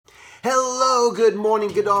Hello, good morning,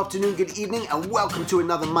 good afternoon, good evening, and welcome to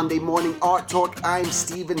another Monday Morning Art Talk. I'm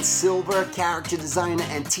Steven Silver, character designer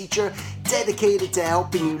and teacher, dedicated to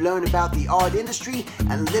helping you learn about the art industry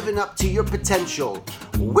and living up to your potential.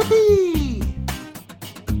 Whippy!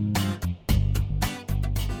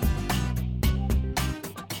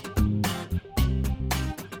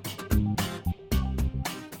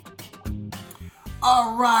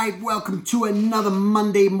 All right, welcome to another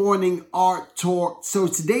Monday Morning Art Talk. So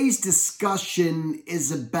today's discussion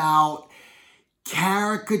is about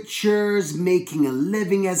caricatures, making a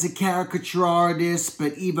living as a caricature artist,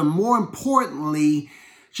 but even more importantly,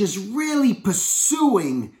 just really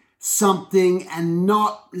pursuing something and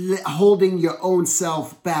not holding your own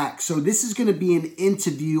self back. So this is going to be an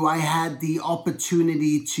interview. I had the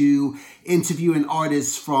opportunity to interview an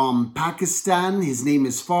artist from Pakistan. His name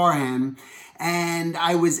is Farhan. And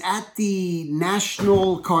I was at the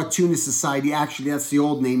National Cartoonist Society. Actually, that's the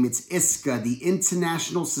old name. It's ISCA, the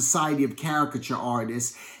International Society of Caricature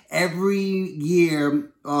Artists. Every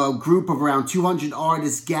year, a group of around 200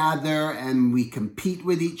 artists gather and we compete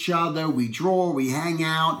with each other. We draw, we hang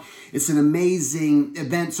out. It's an amazing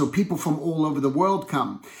event. So people from all over the world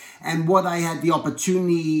come. And what I had the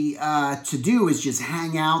opportunity to do is just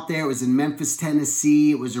hang out there. It was in Memphis,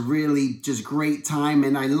 Tennessee. It was a really just great time.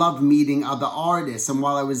 And I love meeting other artists. And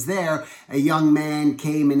while I was there, a young man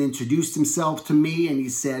came and introduced himself to me. And he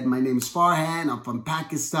said, "My name is Farhan. I'm from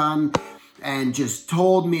Pakistan." And just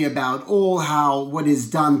told me about what is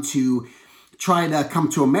done to try to come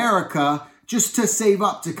to America just to save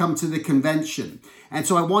up to come to the convention. And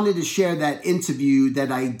so I wanted to share that interview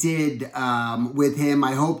that I did with him.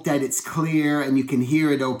 I hope that it's clear and you can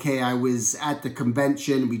hear it okay. I was at the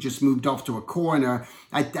convention. We just moved off to a corner.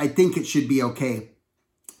 I think it should be okay.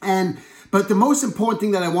 But the most important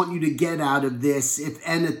thing that I want you to get out of this, if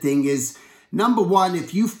anything, is number one,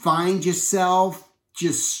 if you find yourself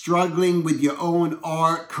just struggling with your own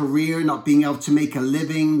art career, not being able to make a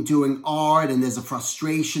living doing art, and there's a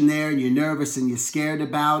frustration there and you're nervous and you're scared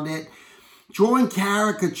about it, drawing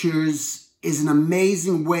caricatures is an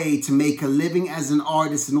amazing way to make a living as an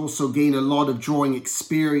artist and also gain a lot of drawing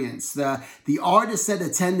experience. The artists that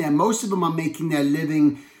attend there, most of them are making their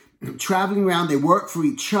living traveling around. They work for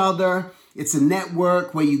each other. It's a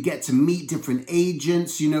network where you get to meet different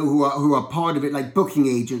agents, who are part of it, like booking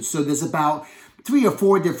agents. So there's about 3 or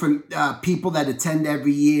 4 different people that attend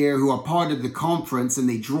every year who are part of the conference, and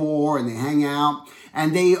they draw and they hang out,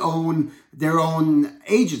 and they own their own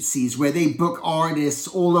agencies where they book artists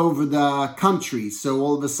all over the country. So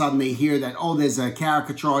all of a sudden they hear that, there's a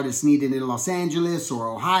caricature artist needed in Los Angeles or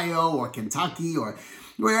Ohio or Kentucky or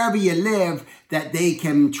wherever you live, that they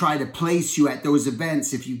can try to place you at those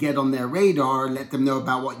events if you get on their radar, let them know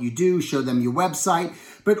about what you do, show them your website,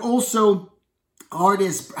 but also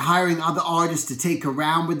artists hiring other artists to take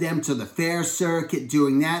around with them to the fair circuit,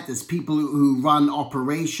 doing that. There's people who run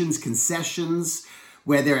operations, concessions,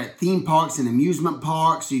 where they're at theme parks and amusement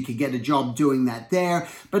parks, so you could get a job doing that there.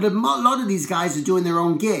 But a lot of these guys are doing their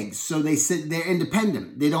own gigs, so they're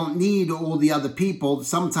independent. They don't need all the other people.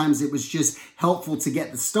 Sometimes it was just helpful to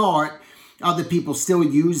get the start. Other people still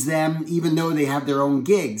use them, even though they have their own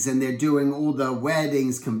gigs, and they're doing all the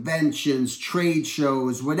weddings, conventions, trade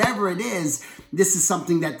shows, whatever it is. This is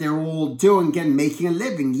something that they're all doing, again, making a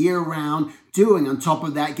living year-round, doing on top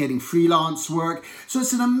of that, getting freelance work. So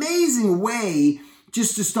it's an amazing way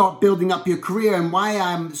just to start building up your career. And why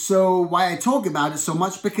I talk about it so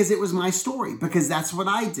much, because it was my story, because that's what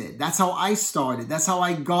I did. That's how I started. That's how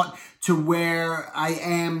I got to where I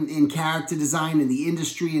am in character design and the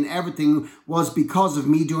industry, and everything was because of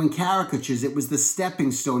me doing caricatures. It was the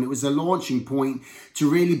stepping stone. It was a launching point to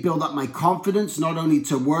really build up my confidence, not only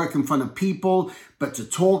to work in front of people, but to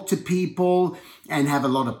talk to people and have a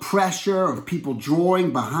lot of pressure of people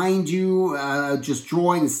drawing behind you, just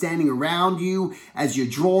drawing and standing around you as you're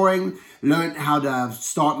drawing. Learned how to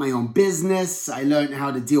start my own business. I learned how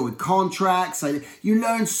to deal with contracts. You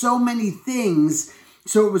learn so many things.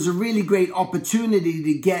 So it was a really great opportunity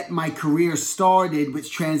to get my career started,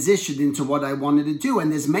 which transitioned into what I wanted to do.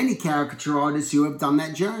 And there's many caricature artists who have done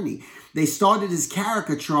that journey. They started as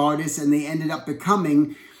caricature artists and they ended up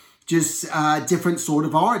becoming just different sort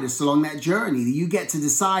of artists along that journey. You get to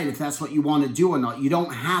decide if that's what you want to do or not. You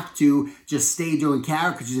don't have to just stay doing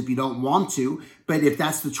caricatures if you don't want to, but if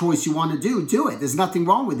that's the choice you want to do it. There's nothing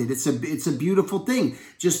wrong with it. It's a beautiful thing.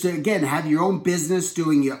 Just to, again, have your own business,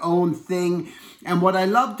 doing your own thing. And what I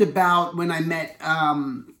loved about when I met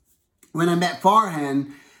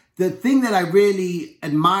Farhan, the thing that I really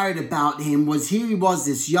admired about him was here he was,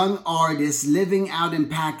 this young artist living out in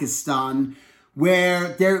Pakistan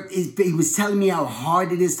where he was telling me how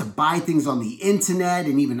hard it is to buy things on the internet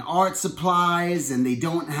and even art supplies, and they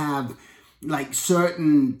don't have like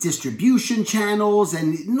certain distribution channels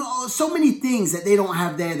and so many things that they don't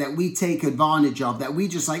have there that we take advantage of, that we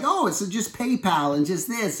just like, oh, it's just PayPal and just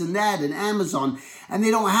this and that and Amazon, and they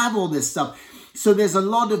don't have all this stuff. So there's a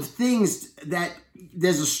lot of things that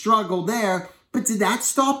there's a struggle there. But did that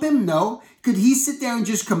stop him? No. Could he sit there and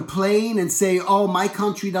just complain and say, oh, my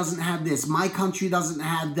country doesn't have this, my country doesn't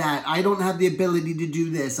have that, I don't have the ability to do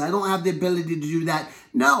this, I don't have the ability to do that?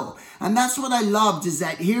 No. And that's what I loved, is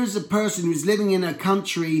that here's a person who's living in a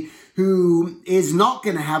country who is not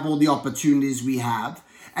going to have all the opportunities we have.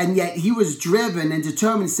 And yet he was driven and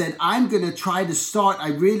determined, said, I'm going to try to start.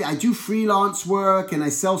 I do freelance work and I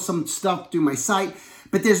sell some stuff through my site.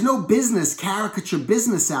 But there's no caricature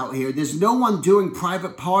business out here. There's no one doing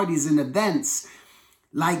private parties and events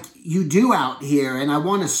like you do out here. And I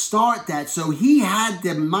want to start that. So he had the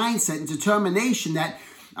mindset and determination that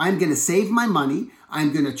I'm going to save my money.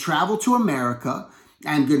 I'm going to travel to America.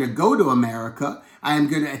 I'm going to go to America. I am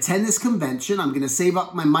going to attend this convention. I'm going to save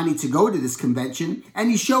up my money to go to this convention.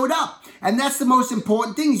 And he showed up. And that's the most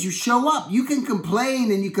important thing, is you show up. You can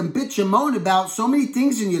complain and you can bitch and moan about so many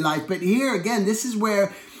things in your life. But here, again, this is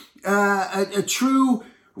where a true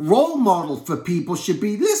role model for people should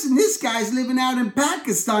be. Listen, this guy's living out in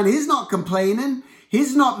Pakistan. He's not complaining.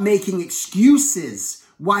 He's not making excuses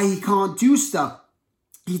why he can't do stuff.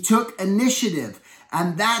 He took initiative.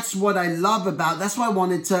 And that's what I love about, that's why I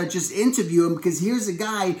wanted to just interview him, because here's a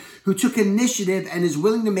guy who took initiative and is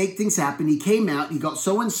willing to make things happen. He came out, he got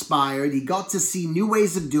so inspired, he got to see new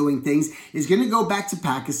ways of doing things. He's going to go back to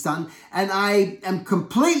Pakistan, and I am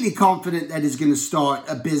completely confident that he's going to start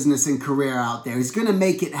a business and career out there. He's going to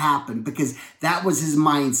make it happen, because that was his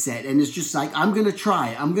mindset. And it's just like, I'm going to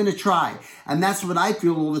try. And that's what I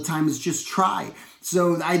feel all the time, is just try.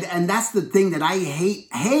 So and that's the thing that I hate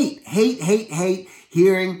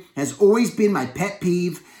hearing, has always been my pet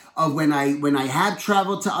peeve of when I have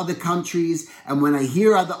traveled to other countries and when I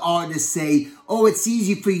hear other artists say, oh, it's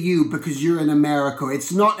easy for you because you're in America.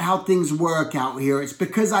 It's not how things work out here. It's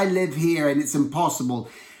because I live here and it's impossible.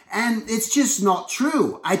 And it's just not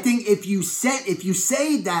true. I think if you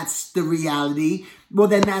say that's the reality, well,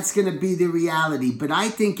 then that's going to be the reality. But I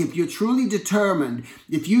think if you're truly determined,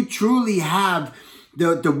 if you truly have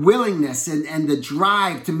the willingness and the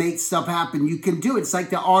drive to make stuff happen, you can do it. It's like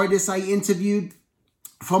the artist I interviewed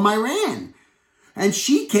from Iran. And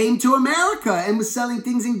she came to America and was selling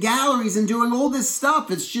things in galleries and doing all this stuff.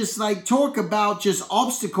 It's just like, talk about just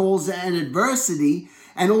obstacles and adversity,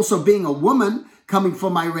 and also being a woman coming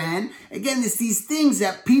from Iran. Again, it's these things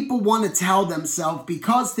that people want to tell themselves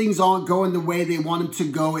because things aren't going the way they want them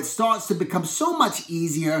to go. It starts to become so much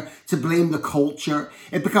easier to blame the culture.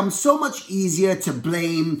 It becomes so much easier to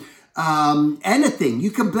blame anything.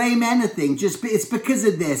 You can blame anything. It's because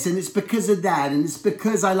of this, and it's because of that, and it's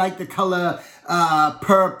because I like the color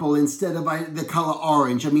purple instead of the color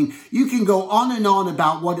orange. I mean, you can go on and on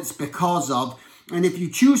about what it's because of. And if you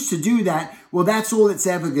choose to do that, well, that's all it's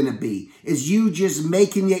ever going to be, is you just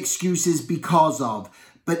making the excuses because of.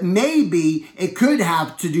 But maybe it could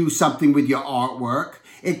have to do something with your artwork.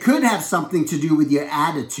 It could have something to do with your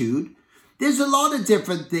attitude. There's a lot of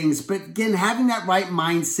different things, but again, having that right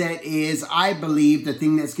mindset is, I believe, the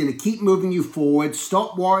thing that's going to keep moving you forward.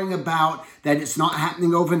 Stop worrying about that it's not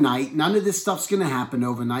happening overnight. None of this stuff's going to happen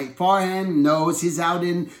overnight. Farhan knows he's out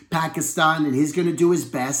in Pakistan and he's going to do his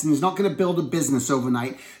best, and he's not going to build a business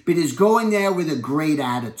overnight, but he's going there with a great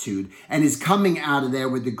attitude and is coming out of there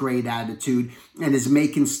with a great attitude and is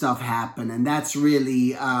making stuff happen. And that's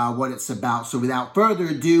really what it's about. So without further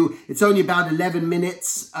ado, it's only about 11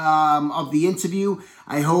 minutes of the interview.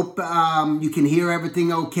 I hope you can hear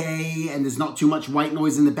everything okay and there's not too much white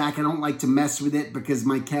noise in the back. I don't like to mess with it because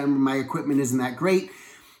my equipment isn't that great.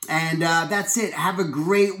 And that's it. Have a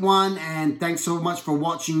great one. And thanks so much for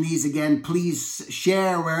watching these again. Please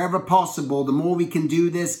share wherever possible. The more we can do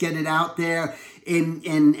this, get it out there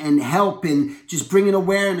and help in just bringing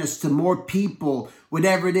awareness to more people,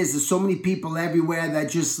 whatever it is. There's so many people everywhere that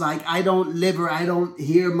just like, I don't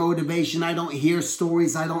hear motivation. I don't hear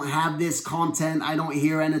stories. I don't have this content. I don't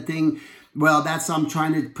hear anything. Well, I'm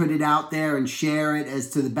trying to put it out there and share it as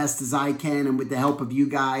to the best as I can. And with the help of you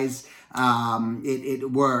guys,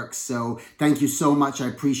 it works. So thank you so much. I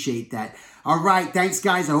appreciate that. All right. Thanks,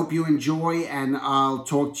 guys. I hope you enjoy, and I'll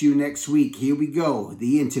talk to you next week. Here we go.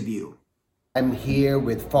 The interview. I'm here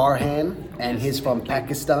with Farhan, and he's from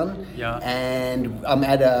Pakistan. Yeah. And I'm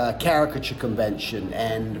at a caricature convention,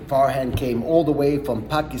 and Farhan came all the way from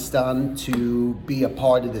Pakistan to be a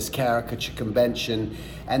part of this caricature convention.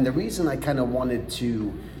 And the reason I kind of wanted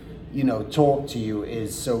to, talk to you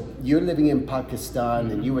is so you're living in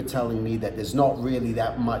Pakistan, and you were telling me that there's not really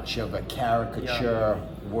that much of a caricature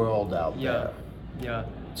world out Yeah. there. Yeah.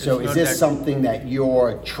 So It's is not this that- something that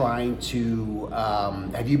you're trying to,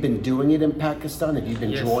 have you been doing it in Pakistan? Have you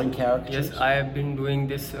been Yes. drawing caricatures? Yes, I have been doing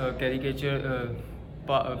this caricature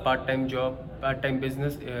part-time job, part-time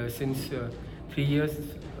business since 3 years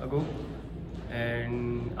ago,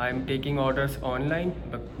 and I'm taking orders online,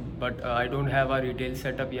 but I don't have a retail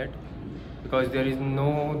setup yet because there is no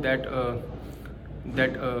that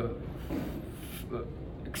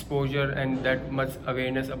exposure and that much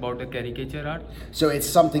awareness about the caricature art. So it's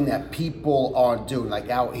something that people aren't doing, like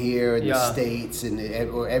out here in the Yeah. States, and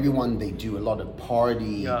everyone, they do a lot of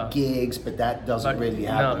party Yeah. gigs, but that doesn't But really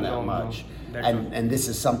no, happen that no, no. much. That's And this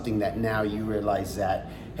is something that now you realize that,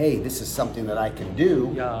 hey, this is something that I can do.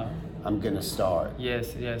 Yeah. I'm gonna start.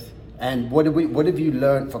 Yes. Yes. And what have you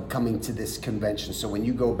learned from coming to this convention? So when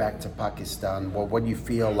you go back to Pakistan, what do you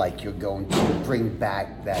feel like you're going to bring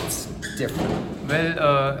back that's different?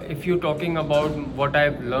 Well, if you're talking about what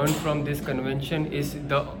I've learned from this convention, is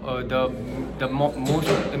most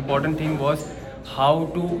important thing was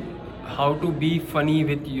how to be funny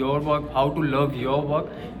with your work, how to love your work,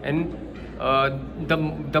 and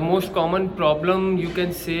the most common problem you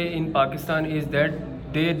can say in Pakistan is that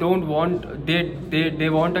they don't want they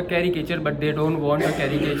want a caricature, but they don't want a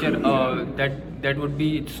caricature that would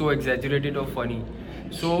be so exaggerated or funny.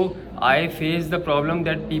 So I face the problem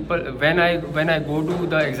that people, when I go to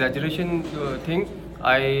the exaggeration thing,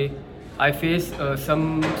 I face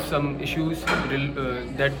some issues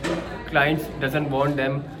that clients doesn't want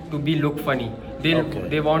them to be look funny. Okay.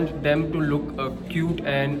 They want them to look cute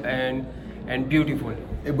and beautiful.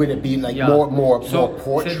 Would it be like Yeah. more So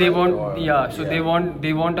portrait? they want or-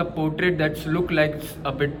 they want a portrait that's look like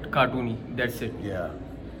a bit cartoony. That's it. Yeah,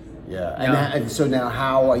 yeah. Yeah. And so now,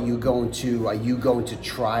 how are you going to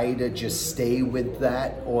try to just stay with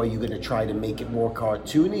that, or are you going to try to make it more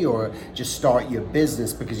cartoony, or just start your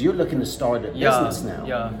business because you're looking to start a business now?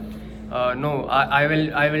 Yeah. No, I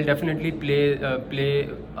will definitely play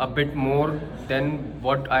a bit more than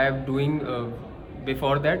what I am doing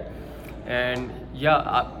before that, and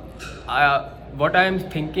yeah, what I am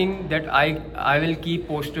thinking that I will keep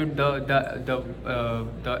posted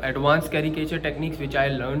the advanced caricature techniques which I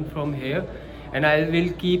learned from here, and I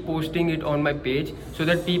will keep posting it on my page so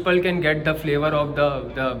that people can get the flavor of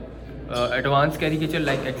the advanced caricature,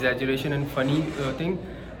 like exaggeration and funny thing.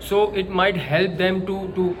 So it might help them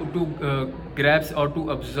to grasp or to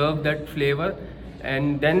observe that flavor,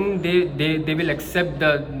 and then they will accept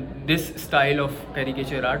this style of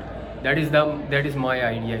caricature art. That is my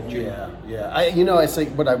idea actually. Yeah. It's like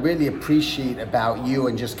what I really appreciate about you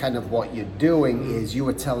and just kind of what you're doing is you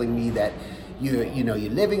were telling me that you're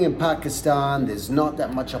living in Pakistan. There's not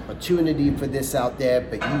that much opportunity for this out there,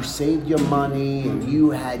 but you saved your money and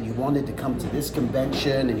you wanted to come to this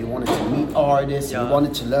convention and you wanted to meet artists and you Yeah.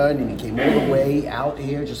 wanted to learn and you came all the way out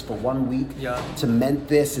here just for 1 week Yeah. to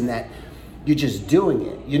Memphis, and that you're just doing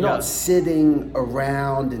it. You're not Yeah. sitting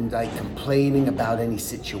around and like complaining about any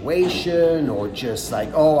situation or just like,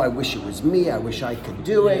 oh, I wish it was me. I wish I could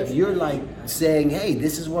do it. Yes. You're like saying, hey,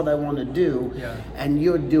 this is what I want to do. Yeah. And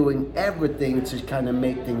you're doing everything to kind of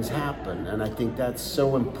make things happen. And I think that's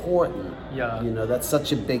so important. Yeah. That's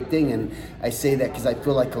such a big thing. And I say that because I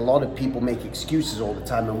feel like a lot of people make excuses all the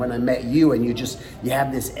time. And when I met you and you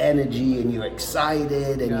have this energy and you're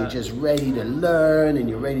excited and Yeah. you're just ready to learn and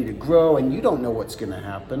you're ready to grow and you don't know what's going to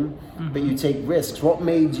happen, but you take risks. What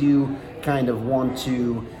made you kind of want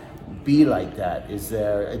to be like that?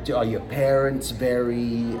 Are your parents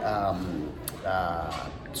very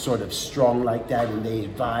sort of strong like that, and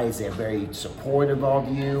they're very supportive of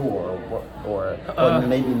you, or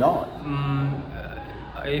maybe not?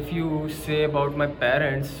 If you say about my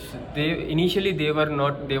parents, initially they were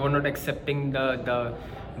not accepting the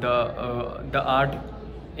art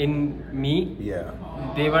in me. Yeah.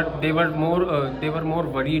 They were more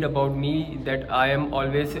worried about me, that I am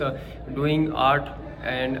always doing art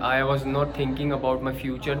and I was not thinking about my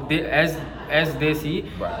future. They as they see,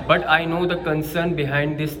 Right. but I know the concern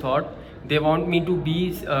behind this thought. They want me to be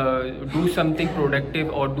do something productive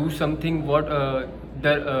or do something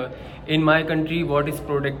in my country what is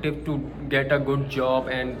productive, to get a good job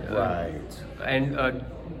and Right. and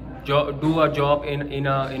do a job in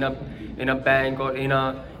a bank or in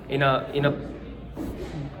a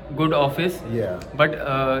good office. Yeah.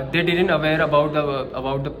 But they didn't aware about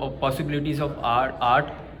the possibilities of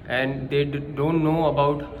art, and they don't know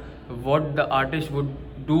about what the artist would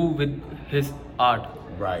do with his art.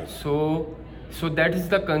 Right. So that is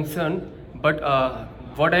the concern. But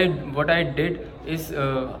what I did is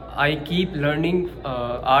I keep learning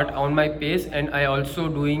art on my pace, and I also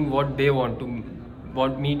doing what they want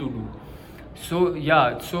me to do. So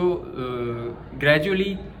yeah, so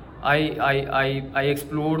gradually I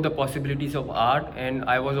explored the possibilities of art, and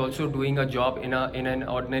I was also doing a job in an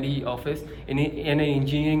ordinary office, in an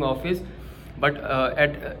engineering office. But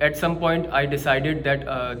at some point I decided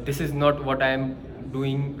that this is not what I am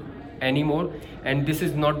doing anymore, and this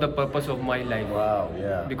is not the purpose of my life. Wow.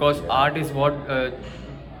 Yeah. Because yeah. art is what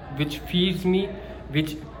which feeds me,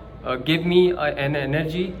 which give me an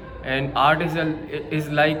energy. And art is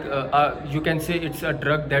like you can say it's a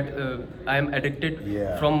drug that I am addicted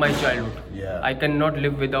Yeah. from my childhood. Yeah. I cannot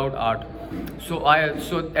live without art. So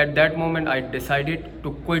at that moment I decided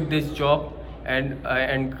to quit this job, and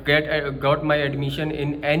got my admission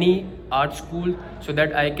in any art school, so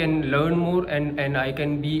that I can learn more, and I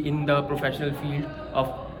can be in the professional field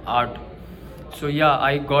of art. So yeah,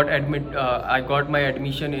 I got my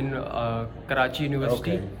admission in Karachi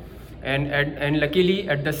University. Okay. And luckily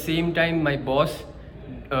at the same time my boss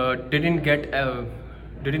didn't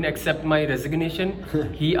accept my resignation.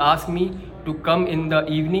 He asked me to come in the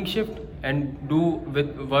evening shift and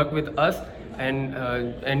work with us,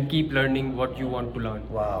 and keep learning what you want to learn.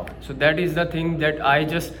 Wow. So that is the thing that I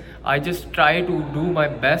just try to do my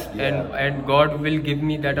best. Yeah. And God will give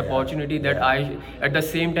me that opportunity, that Yeah. at the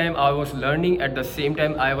same time I was learning, at the same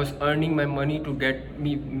time I was earning my money to get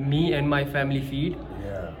me and my family feed.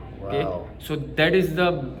 Yeah. Wow. Okay, so that is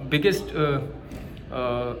the biggest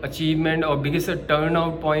achievement, or biggest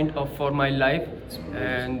turnout point for my life.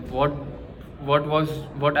 And what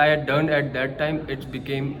I had done at that time, it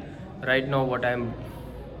became right now what I'm.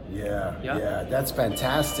 Yeah, Yeah. yeah, that's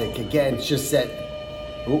fantastic. Again, it's just that.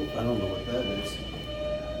 Oh, I don't know what that is.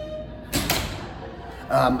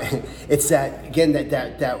 It's that again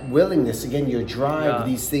that willingness, again your drive. Yeah.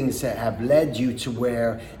 These things that have led you to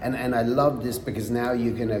where, and I love this because now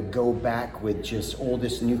you're gonna go back with just all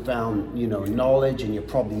this newfound knowledge, and you're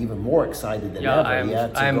probably even more excited than Yeah,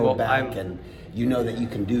 ever. I'm go back and you know that you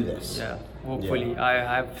can do this. Yeah, hopefully. I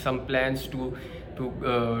have some plans to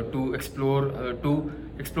explore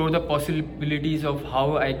the possibilities of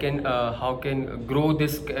how I can grow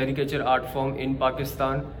this caricature art form in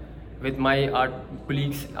Pakistan with my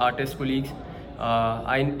artist colleagues.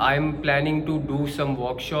 I'm planning to do some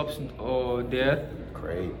workshops there.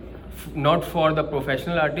 Great. Not for the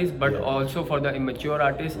professional artists, but Yeah. also for the immature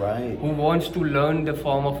artists Right. who wants to learn the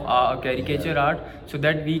form of caricature art, so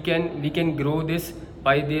that we can grow this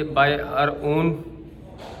by our own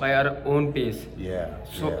pace. Yeah.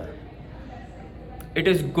 So yeah. it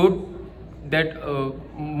is good that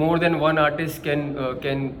more than one artist can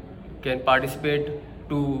participate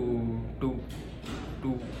to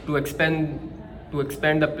expand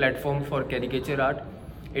the platform for caricature art.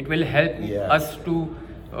 It will help Yeah. us to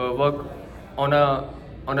work on a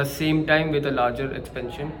same time with a larger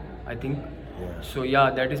expansion, I think. Yeah. So yeah,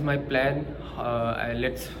 that is my plan.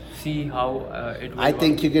 Let's see how it will I work.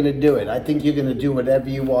 think you're gonna do it. I think you're gonna do whatever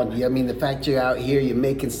you want. I mean, the fact you're out here, you're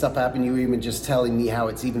making stuff happen. You were even just telling me how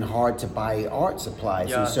it's even hard to buy art supplies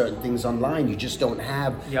Yeah. and certain things online. You just don't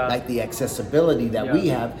have Yeah. like the accessibility that Yeah. we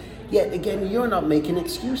have. Yet again, you're not making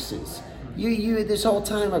excuses. You this whole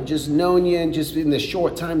time I've just known you, and just in the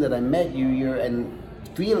short time that I met you, and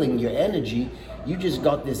feeling your energy. You just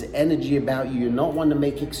got this energy about you. You're not one to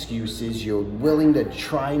make excuses. You're willing to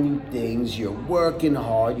try new things. You're working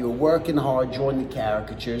hard. You're working hard drawing the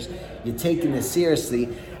caricatures. You're taking this seriously,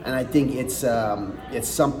 and I think it's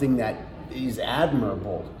something that is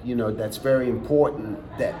admirable. That's very important.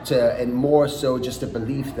 And more so, just a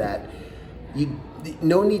belief that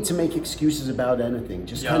no need to make excuses about anything.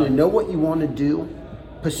 Just Yeah. kind of know what you want to do,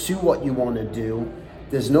 pursue what you want to do.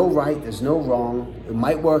 There's no right, there's no wrong. It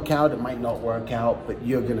might work out, it might not work out, but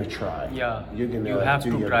you're gonna try. Yeah, You're gonna you have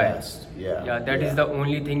do to your try. best. Yeah. Yeah, that is the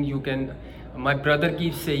only thing you can. My brother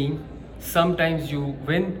keeps saying, sometimes you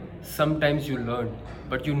win, sometimes you learn,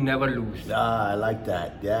 but you never lose. I like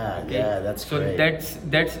that. Yeah, Okay? yeah, that's so great.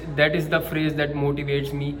 that is the phrase that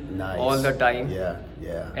motivates me Nice. all the time. Yeah,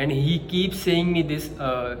 yeah. And he keeps saying me this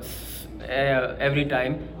every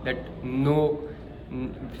time, that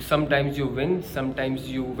sometimes you win, sometimes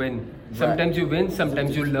you win. Sometimes you win,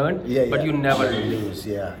 sometimes you learn, but you never lose.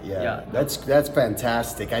 Yeah. Yeah. That's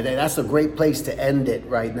fantastic. I think that's a great place to end it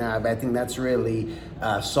right now. I think that's really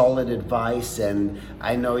solid advice, and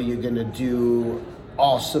I know you're gonna do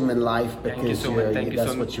awesome in life Thank you because so much. Thank you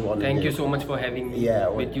that's so what much. you want to do. Thank you so much for having me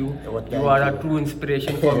with you. Well, You are a true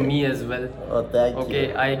inspiration for me as well. Oh, thank you.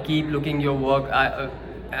 Okay, I keep looking your work.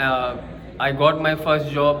 I got my first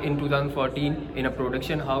job in 2014 in a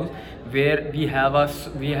production house where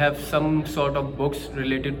we have some sort of books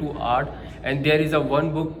related to art, and there is a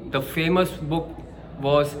one book. The famous book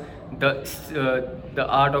was the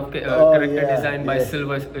art of character design by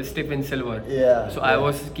Stephen Silver. So I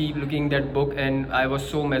was keep looking that book, and I was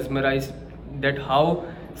so mesmerized that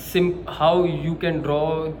how you can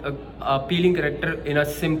draw a appealing character in a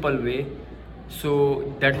simple way.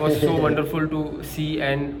 So that was so wonderful to see,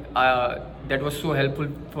 and that was so helpful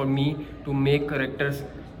for me to make characters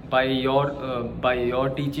by your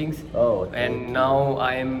teachings. And now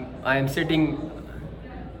I am sitting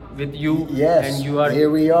with you. Yes, and you are here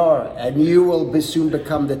we are, and you will soon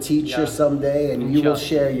become the teacher someday, and you will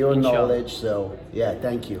share your knowledge. So yeah,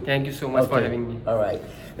 thank you. Thank you so much for having me. All right,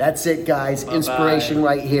 that's it, guys. Bye-bye. Inspiration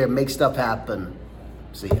right here. Make stuff happen.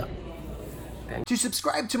 See ya. To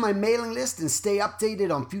subscribe to my mailing list and stay updated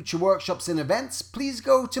on future workshops and events, please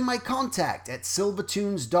go to my contact at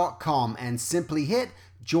silvertunes.com and simply hit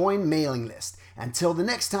join mailing list. Until the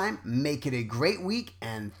next time, make it a great week,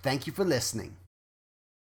 and thank you for listening.